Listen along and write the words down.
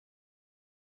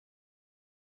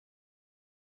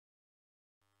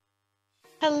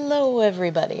Hello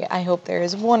everybody, I hope there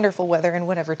is wonderful weather in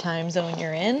whatever time zone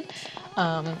you're in.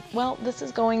 Well, this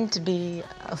is going to be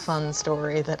a fun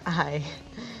story that I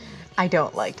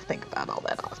don't like to think about all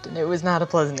that often. It was not a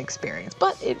pleasant experience,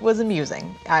 but it was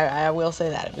amusing. I will say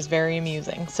that, it was very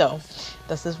amusing. So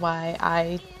this is why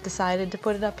I decided to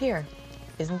put it up here.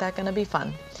 Isn't that going to be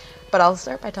fun? But I'll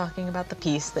start by talking about the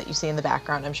piece that you see in the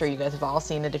background. I'm sure you guys have all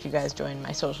seen it if you guys join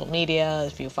my social media,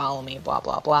 if you follow me, blah,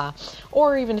 blah, blah.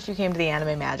 Or even if you came to the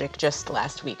Anime Magic just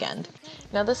last weekend.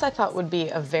 Now this I thought would be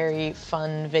a very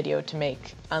fun video to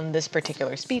make on this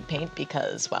particular speed paint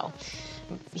because, well,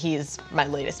 he's my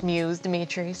latest muse,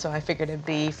 Dimitri, so I figured it'd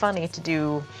be funny to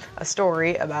do a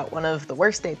story about one of the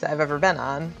worst dates I've ever been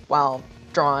on while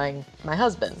drawing my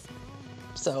husband.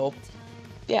 So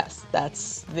yes, that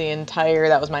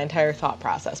was my entire thought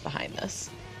process behind this.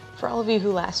 For all of you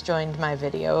who last joined my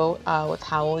video with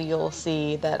Howl, you'll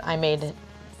see that I made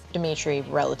Dimitri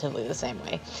relatively the same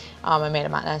way. I made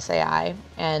him on SAI,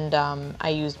 and I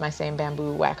used my same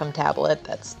bamboo Wacom tablet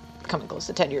that's coming close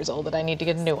to 10 years old that I need to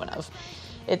get a new one of.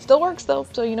 It still works though,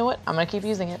 so you know what? I'm gonna keep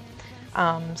using it.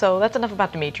 So that's enough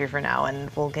about Dimitri for now, and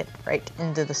we'll get right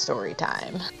into the story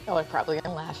time. Y'all are probably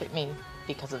gonna laugh at me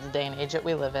because of the day and age that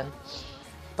we live in.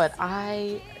 But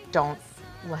I don't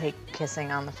like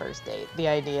kissing on the first date. The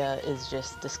idea is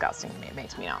just disgusting to me. It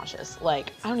makes me nauseous.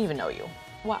 Like, I don't even know you.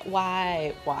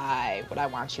 Why would I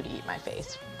want you to eat my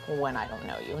face when I don't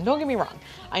know you? And don't get me wrong,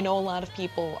 I know a lot of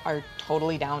people are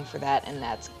totally down for that, and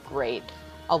that's great.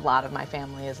 A lot of my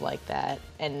family is like that,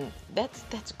 and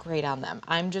that's great on them.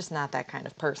 I'm just not that kind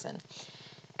of person.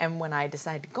 And when I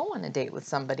decide to go on a date with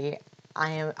somebody,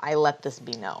 I let this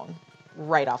be known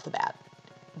right off the bat.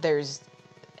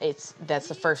 That's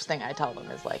the first thing I tell them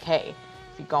is like, hey,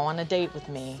 if you go on a date with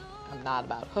me, I'm not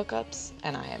about hookups,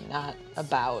 and I am not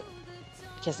about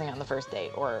kissing on the first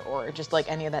date or just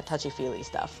like any of that touchy-feely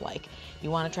stuff. Like, you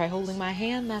want to try holding my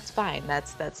hand, that's fine.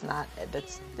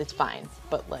 It's fine.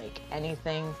 But like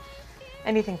anything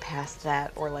past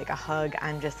that or like a hug,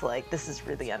 I'm just like, this is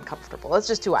really uncomfortable. That's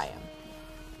just who I am.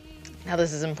 Now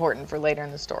this is important for later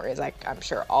in the story, as I'm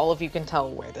sure all of you can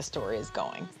tell where the story is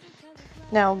going.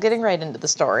 Now, getting right into the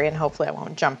story, and hopefully I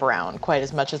won't jump around quite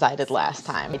as much as I did last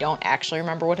time. I don't actually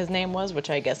remember what his name was, which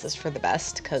I guess is for the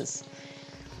best, because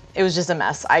it was just a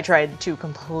mess. I tried to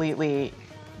completely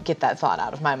get that thought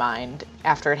out of my mind.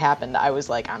 After it happened, I was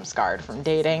like, I'm scarred from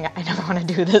dating. I never want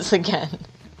to do this again.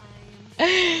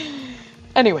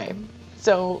 Anyway,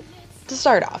 so to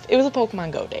start off, it was a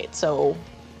Pokemon Go date, so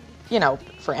you know,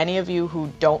 for any of you who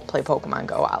don't play Pokemon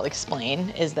Go, I'll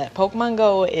explain, is that Pokemon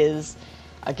Go is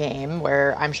a game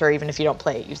where, I'm sure even if you don't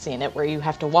play it, you've seen it, where you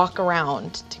have to walk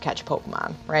around to catch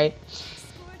Pokemon, right?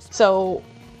 So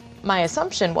my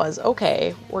assumption was,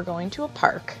 okay, we're going to a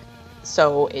park,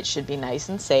 so it should be nice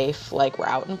and safe, like we're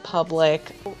out in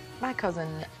public. My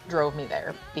cousin drove me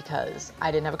there because I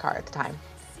didn't have a car at the time,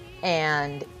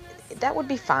 and that would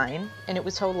be fine, and it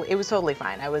was totally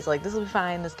fine. I was like, this will be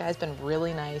fine, this guy's been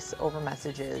really nice over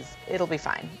messages, it'll be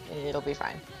fine.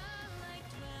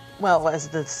 Well, as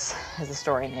the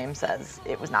story name says,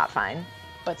 it was not fine.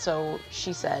 But so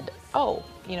she said, oh,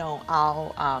 you know,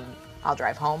 I'll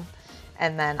drive home,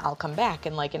 and then I'll come back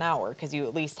in like an hour, because you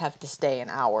at least have to stay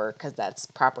an hour, because that's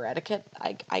proper etiquette,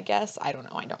 I guess. I don't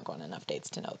know, I don't go on enough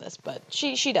dates to know this, but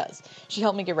she does. She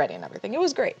helped me get ready and everything. It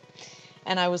was great.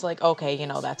 And I was like, okay, you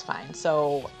know, that's fine.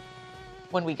 So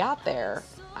when we got there,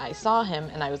 I saw him,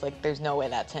 and I was like, there's no way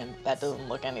that's him. That doesn't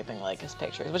look anything like his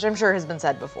pictures, which I'm sure has been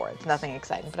said before. It's nothing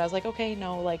exciting. But I was like, okay,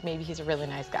 no, like, maybe he's a really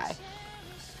nice guy.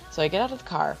 So I get out of the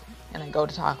car, and I go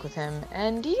to talk with him,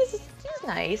 and he's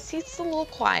nice. He's a little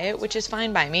quiet, which is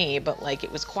fine by me, but, like,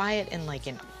 it was quiet in, like,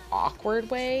 an awkward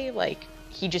way. Like,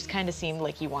 he just kind of seemed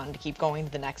like he wanted to keep going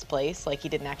to the next place. Like, he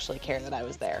didn't actually care that I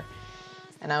was there.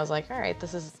 And I was like, all right,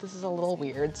 this is a little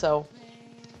weird. So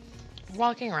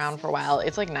walking around for a while,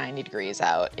 it's like 90 degrees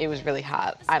out. It was really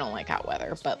hot. I don't like hot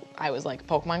weather, but I was like,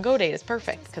 Pokemon Go date is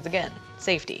perfect, because again,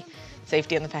 safety.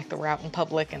 Safety and the fact that we're out in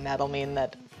public, and that'll mean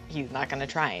that he's not gonna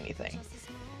try anything.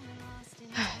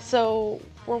 So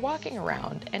we're walking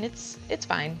around, and it's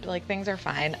fine, like things are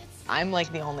fine. I'm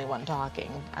like the only one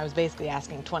talking. I was basically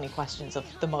asking 20 questions of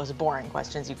the most boring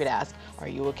questions you could ask. Are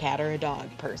you a cat or a dog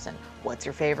person? What's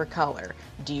your favorite color?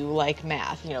 Do you like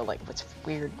math? You know, like what's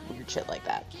weird shit like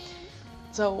that.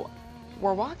 So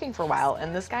we're walking for a while,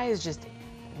 and this guy is just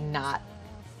not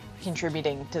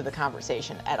contributing to the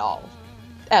conversation at all.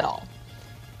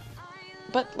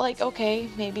 But like, okay,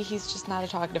 maybe he's just not a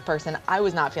talkative person. I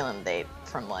was not feeling the date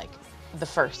from like the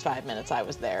first 5 minutes I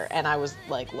was there, and I was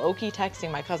like low-key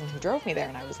texting my cousin who drove me there,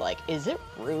 and I was like, is it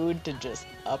rude to just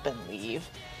up and leave?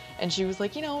 And she was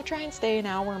like, you know, try and stay an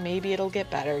hour, maybe it'll get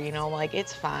better, you know, like,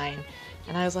 it's fine.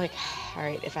 And I was like, all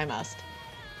right, if I must.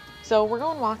 So we're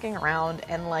going walking around,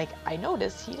 and like, I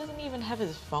notice he doesn't even have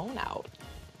his phone out.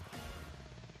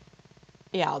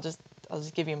 Yeah, I'll just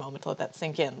give you a moment to let that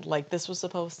sink in. Like, this was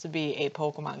supposed to be a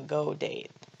Pokemon Go date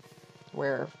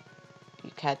where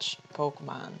you catch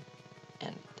Pokemon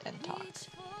and talk.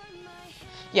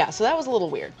 Yeah, so that was a little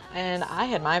weird. And I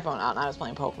had my phone out and I was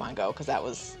playing Pokemon Go because that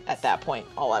was, at that point,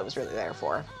 all I was really there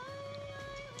for.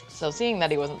 So seeing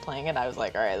that he wasn't playing it, I was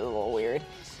like, all right, this is a little weird.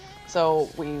 So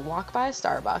we walk by a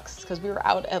Starbucks because we were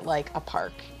out at like a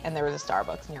park and there was a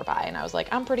Starbucks nearby. And I was like,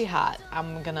 I'm pretty hot.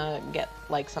 I'm gonna get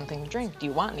like something to drink. Do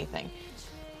you want anything?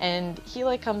 And he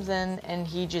like comes in and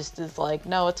he just is like,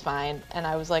 no, it's fine. And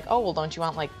I was like, oh, well, don't you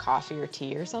want like coffee or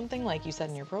tea or something? Like you said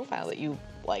in your profile that you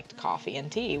liked coffee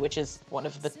and tea, which is one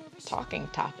of the talking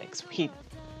topics we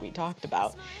talked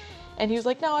about. And he was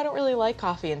like, no, I don't really like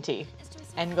coffee and tea.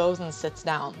 And goes and sits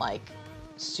down like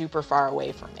super far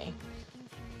away from me,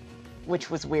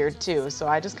 which was weird too. So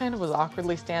I just kind of was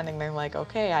awkwardly standing there like,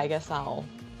 okay, I guess I'll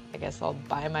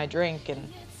buy my drink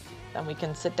and then we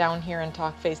can sit down here and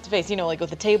talk face to face. You know, like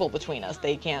with a table between us,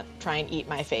 they can't try and eat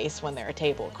my face when they're a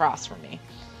table across from me.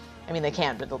 I mean, they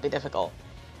can, but it'll be difficult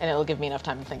and it'll give me enough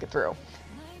time to think it through.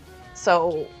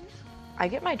 So I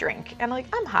get my drink and like,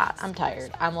 I'm hot, I'm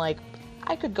tired. I'm like,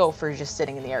 I could go for just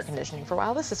sitting in the air conditioning for a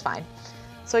while. This is fine.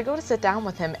 So I go to sit down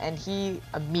with him and he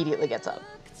immediately gets up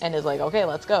and is like, okay,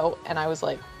 let's go. And I was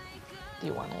like, do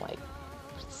you want to like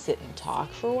sit and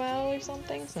talk for a while or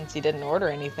something? Since he didn't order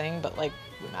anything, but like,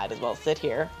 we might as well sit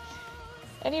here.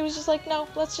 And he was just like, no,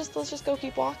 let's just go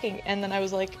keep walking. And then I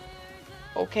was like,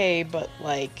 okay, but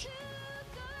like,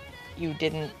 you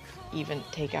didn't even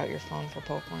take out your phone for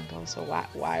Pokemon Go, so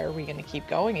why are we gonna keep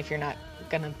going if you're not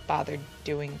gonna bother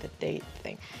doing the date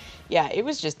thing? Yeah, it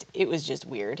was just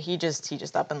weird. He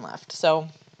just up and left. So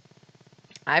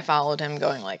I followed him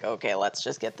going like, okay, let's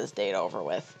just get this date over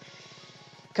with.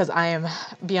 Because I am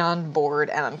beyond bored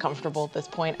and uncomfortable at this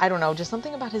point. I don't know, just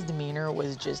something about his demeanor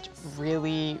was just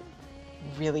really,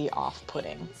 really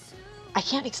off-putting. I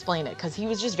can't explain it because he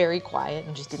was just very quiet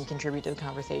and just didn't contribute to the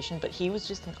conversation, but he was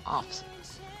just an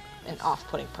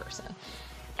off-putting person.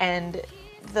 And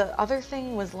the other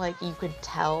thing was like, you could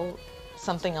tell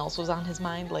something else was on his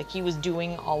mind. Like he was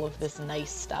doing all of this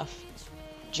nice stuff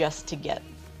just to get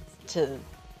to,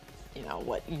 you know,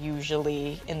 what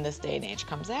usually in this day and age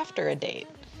comes after a date.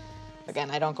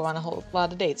 Again, I don't go on a whole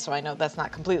lot of dates, so I know that's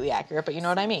not completely accurate, but you know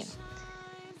what I mean.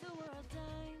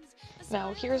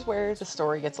 Now, here's where the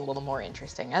story gets a little more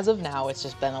interesting. As of now, it's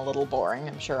just been a little boring.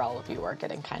 I'm sure all of you are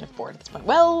getting kind of bored at this point.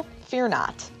 Well, fear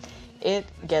not. It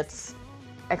gets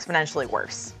exponentially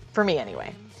worse. For me,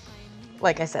 anyway.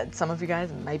 Like I said, some of you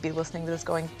guys might be listening to this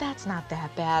going, that's not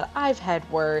that bad. I've had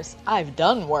worse. I've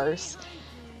done worse.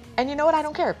 And you know what? I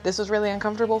don't care. This was really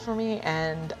uncomfortable for me,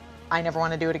 and I never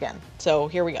want to do it again. So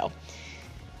here we go.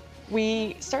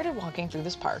 We started walking through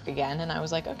this park again, and I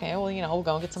was like, okay, well, you know, we'll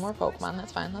go and get some more Pokemon.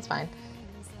 That's fine, that's fine.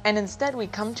 And instead, we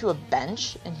come to a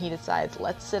bench, and he decides,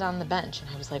 let's sit on the bench. And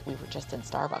I was like, we were just in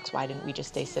Starbucks. Why didn't we just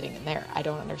stay sitting in there? I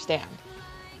don't understand.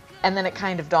 And then it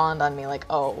kind of dawned on me, like,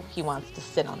 oh, he wants to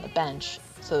sit on the bench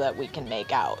so that we can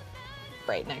make out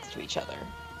right next to each other.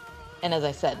 And as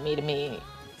I said, me to me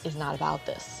is not about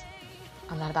this.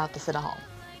 I'm not about this at all.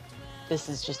 This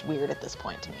is just weird at this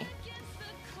point to me.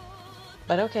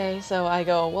 But okay, so I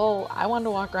go, well, I wanted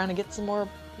to walk around and get some more,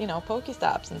 you know,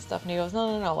 Pokestops and stuff. And he goes,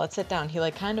 no, let's sit down. He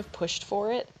like kind of pushed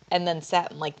for it and then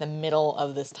sat in like the middle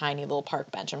of this tiny little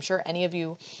park bench. I'm sure any of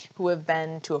you who have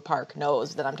been to a park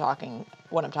knows that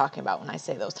what I'm talking about when I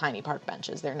say those tiny park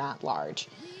benches. They're not large.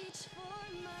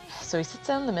 So he sits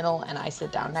down in the middle and I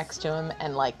sit down next to him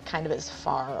and like kind of as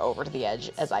far over to the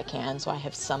edge as I can, so I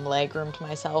have some leg room to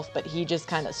myself, but he just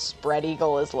kind of spread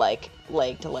eagle is like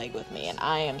leg to leg with me, and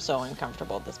I am so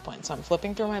uncomfortable at this point. So I'm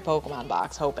flipping through my Pokemon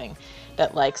box hoping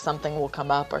that like something will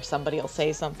come up or somebody will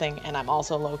say something, and I'm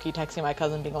also low-key texting my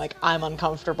cousin being like, I'm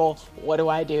uncomfortable, what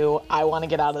do? I want to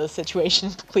get out of this situation,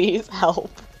 please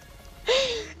help.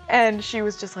 And she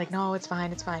was just like, no, it's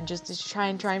fine. Just try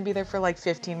and be there for like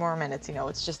 15 more minutes. You know,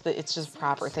 it's just a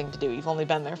proper thing to do. You've only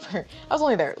been there I was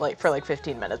only there like for like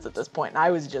 15 minutes at this point. And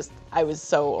I was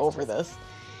so over this.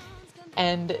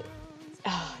 And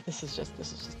this is just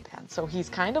bad. So he's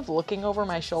kind of looking over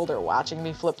my shoulder, watching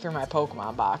me flip through my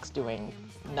Pokemon box, doing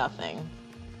nothing.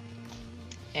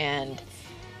 And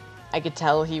I could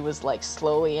tell he was like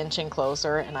slowly inching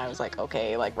closer, and I was like,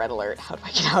 okay, like red alert, how do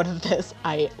I get out of this?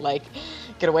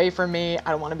 Get away from me. I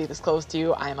don't want to be this close to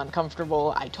you. I am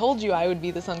uncomfortable. I told you I would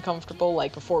be this uncomfortable,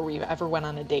 like before we ever went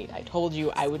on a date. I told you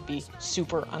I would be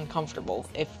super uncomfortable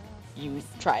if you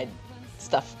tried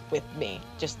stuff with me.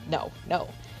 Just no.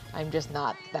 I'm just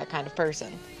not that kind of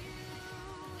person.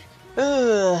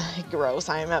 Ugh, gross.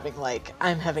 I'm having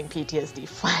PTSD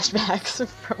flashbacks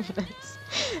from this.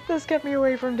 This kept me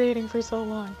away from dating for so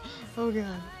long. Oh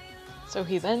god. So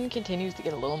he then continues to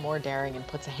get a little more daring and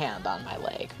puts a hand on my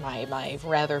leg, my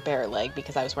rather bare leg,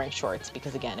 because I was wearing shorts,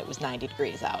 because again, it was 90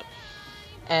 degrees out.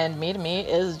 And to me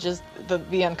is just,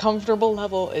 the uncomfortable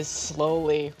level is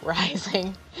slowly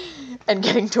rising and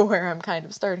getting to where I'm kind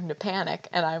of starting to panic.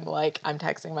 And I'm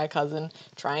texting my cousin,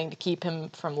 trying to keep him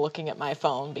from looking at my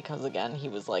phone, because again, he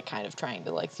was like kind of trying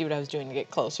to like see what I was doing to get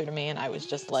closer to me. And I was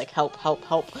just like, help,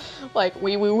 like,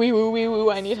 wee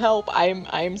woo, I need help.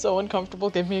 I'm so uncomfortable.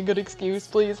 Give me a good excuse,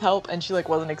 please help. And she like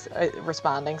wasn't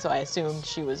responding. So I assumed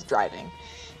she was driving.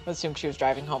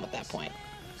 Home at that point.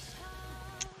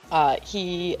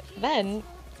 He then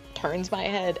turns my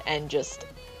head and just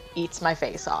eats my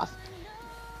face off.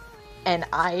 And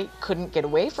I couldn't get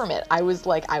away from it. I was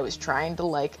trying to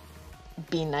like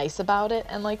be nice about it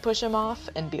and like push him off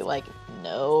and be like,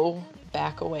 no,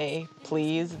 back away,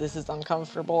 please. This is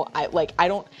uncomfortable. I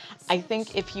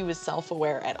think if he was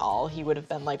self-aware at all, he would have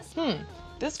been like,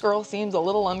 this girl seems a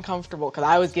little uncomfortable, because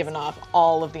I was giving off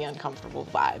all of the uncomfortable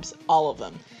vibes, all of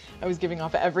them. I was giving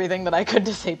off everything that I could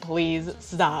to say, please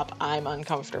stop, I'm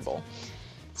uncomfortable.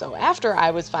 So after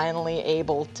I was finally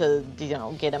able to,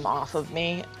 get him off of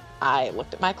me, I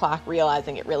looked at my clock,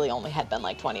 realizing it really only had been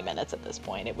like 20 minutes at this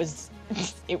point. It was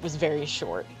very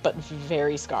short, but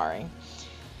very scarring.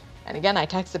 And again, I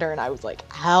texted her and I was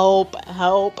like, help,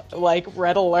 like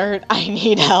red alert, I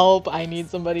need help. I need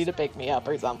somebody to pick me up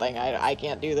or something. I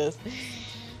can't do this.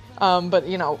 But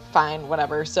fine,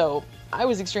 whatever. So I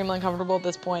was extremely uncomfortable at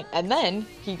this point. And then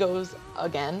he goes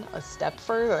again a step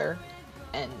further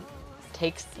and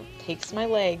takes my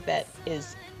leg that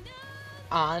is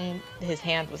on, his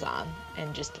hand was on,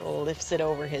 and just lifts it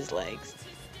over his legs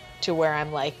to where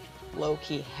I'm like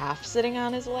low-key half sitting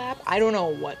on his lap. I don't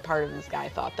know what part of this guy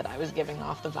thought that I was giving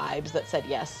off the vibes that said,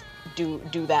 yes, do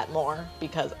that more,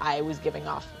 because I was giving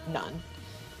off none.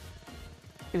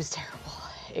 It was terrible.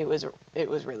 It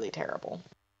was really terrible.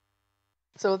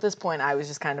 So at this point, I was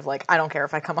just kind of like, I don't care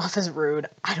if I come off as rude.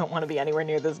 I don't want to be anywhere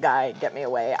near this guy. Get me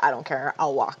away. I don't care.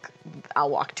 I'll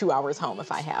walk 2 hours home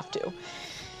if I have to.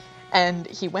 And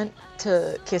he went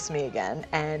to kiss me again,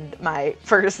 and my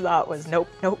first thought was, nope,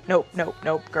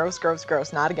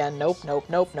 gross, not again, nope.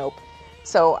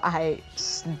 So I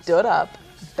stood up,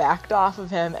 backed off of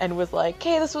him, and was like,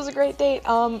 hey, this was a great date.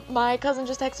 My cousin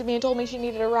just texted me and told me she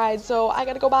needed a ride, so I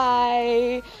gotta go,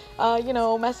 bye.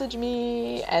 Message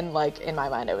me. And like, in my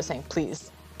mind, I was saying,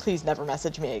 please never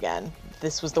message me again.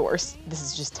 This was the worst. This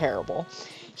is just terrible.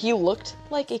 He looked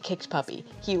like a kicked puppy.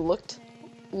 He looked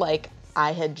like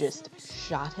I had just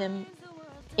shot him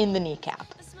in the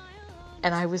kneecap.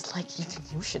 And I was like,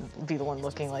 you shouldn't be the one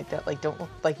looking like that. Like, don't look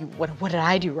like you, what did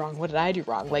I do wrong?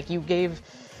 Like, you gave,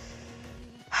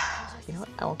 you know what,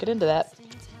 I won't get into that.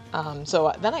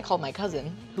 So then I called my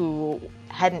cousin, who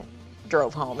hadn't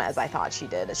drove home as I thought she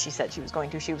did, as she said she was going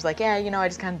to. She was like, yeah, I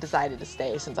just kind of decided to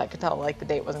stay since I could tell like the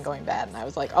date wasn't going bad. And I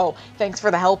was like, oh, thanks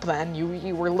for the help then.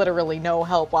 You were literally no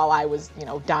help while I was,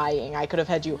 dying. I could have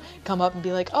had you come up and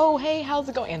be like, oh, hey, how's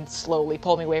it going? And slowly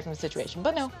pull me away from the situation.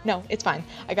 But no, it's fine.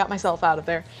 I got myself out of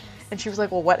there. And she was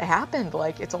like, well, what happened?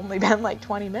 Like, it's only been like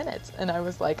 20 minutes. And I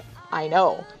was like, I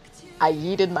know. I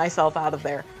yeeted myself out of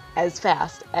there as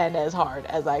fast and as hard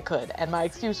as I could. And my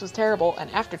excuse was terrible.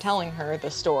 And after telling her the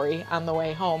story on the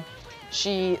way home,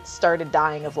 she started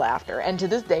dying of laughter. And to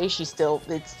this day, it's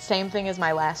the same thing as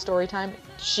my last story time.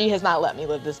 She has not let me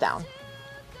live this down.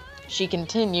 She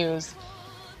continues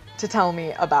to tell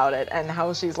me about it and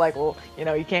how she's like, well,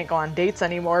 you can't go on dates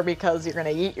anymore because you're going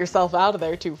to yeet yourself out of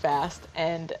there too fast.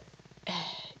 And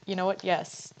you know what?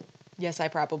 Yes, I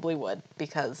probably would,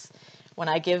 because when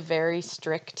I give very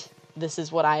strict, this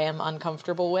is what I am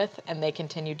uncomfortable with, and they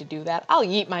continue to do that, I'll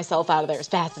yeet myself out of there as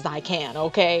fast as I can,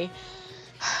 okay?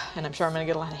 And I'm sure I'm gonna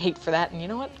get a lot of hate for that, and you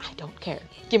know what? I don't care.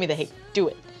 Give me the hate. Do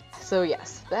it. So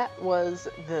yes, that was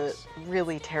the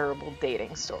really terrible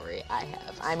dating story I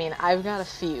have. I mean, I've got a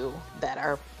few that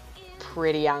are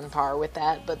pretty on par with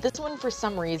that, but this one, for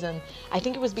some reason, I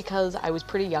think it was because I was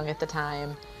pretty young at the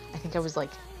time. I think I was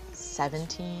like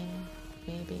 17,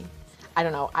 maybe. I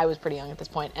don't know. I was pretty young at this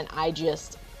point, and I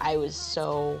was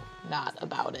so not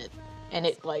about it and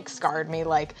it like scarred me.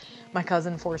 Like my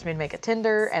cousin forced me to make a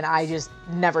Tinder, and I just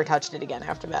never touched it again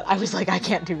after that. I was like, I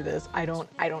can't do this. I don't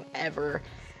ever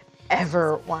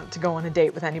want to go on a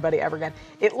date with anybody ever again.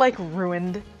 It like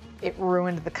ruined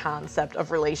the concept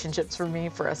of relationships for me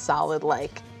for a solid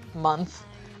like month.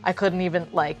 I couldn't even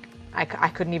like I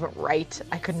couldn't even write.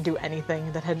 I couldn't do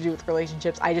anything that had to do with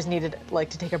relationships. I just needed like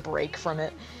to take a break from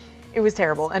it. It was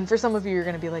terrible. And for some of you, you're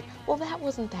going to be like, well, that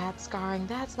wasn't that scarring.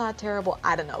 That's not terrible.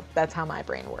 I don't know. That's how my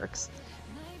brain works.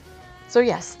 So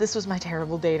yes, this was my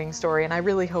terrible dating story, and I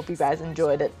really hope you guys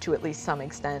enjoyed it to at least some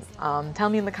extent. Tell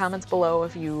me in the comments below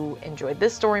if you enjoyed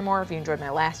this story more, if you enjoyed my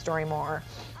last story more.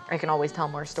 I can always tell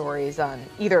more stories on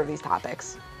either of these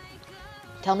topics.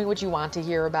 Tell me what you want to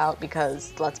hear about,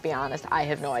 because let's be honest, I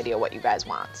have no idea what you guys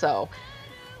want. So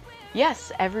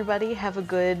yes, everybody have a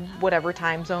good whatever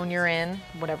time zone you're in,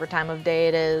 whatever time of day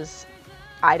it is.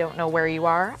 I don't know where you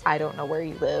are. I don't know where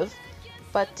you live.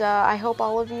 But I hope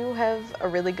all of you have a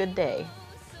really good day.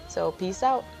 So peace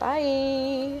out.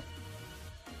 Bye.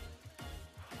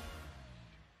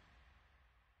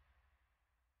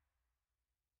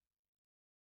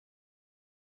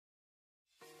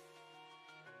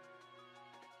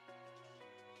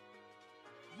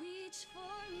 Reach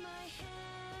for my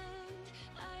hand,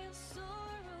 I'll soar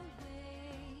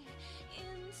away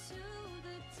into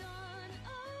the dawn. Oh,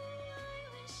 I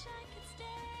wish I could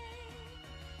stay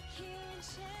here and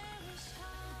cherish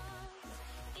how